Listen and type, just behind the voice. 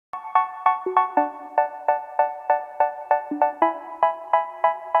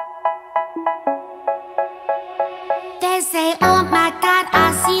They say, oh my God,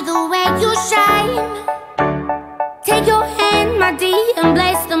 I see the way you shine. Take your hand, my dear, and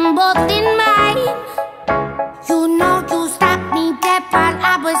place them both in mine. You know you stopped me dead while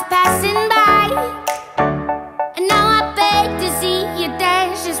I was passing by, and now I beg to see you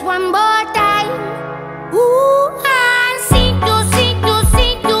dance just one more time. Ooh, I see you, see you,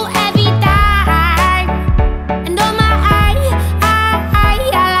 see you every time. And oh my,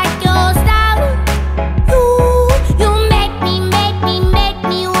 I like your style. You make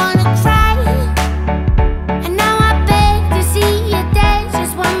me wanna cry. And now I beg to see you dance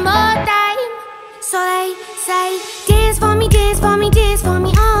just one more time. So they say, dance for me, dance for me, dance for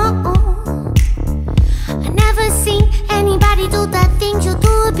me, oh, oh. I never seen anybody do the things you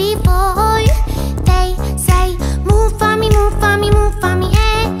do before. They say, move for me, move for me, move for me,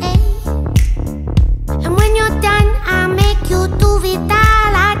 eh, eh. And when you're done, I'll make you do it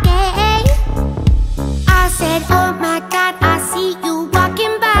all again. I said, oh my God, I see you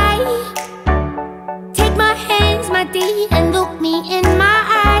walking by. Take my hands, my dear, and look me in my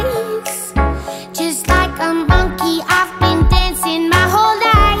eyes. Just like a monkey, I've been dancing my whole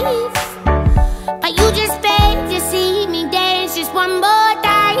life, but you just beg to see me dance just one more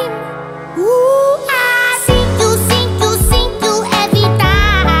time. Ooh, I see you, see you, see you every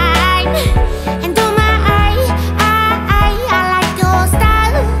time. And oh my, I like your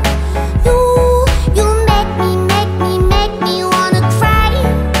style. You make me wanna cry.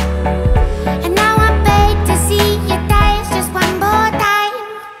 And now I beg to see you dance just one more time.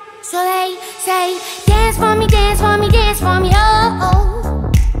 So they say, dance for me, dance for me, dance for me, oh,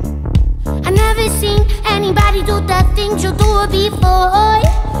 oh. I never seen anybody do the things you do before.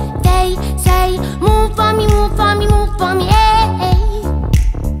 They say, move for me, move for me, move for me,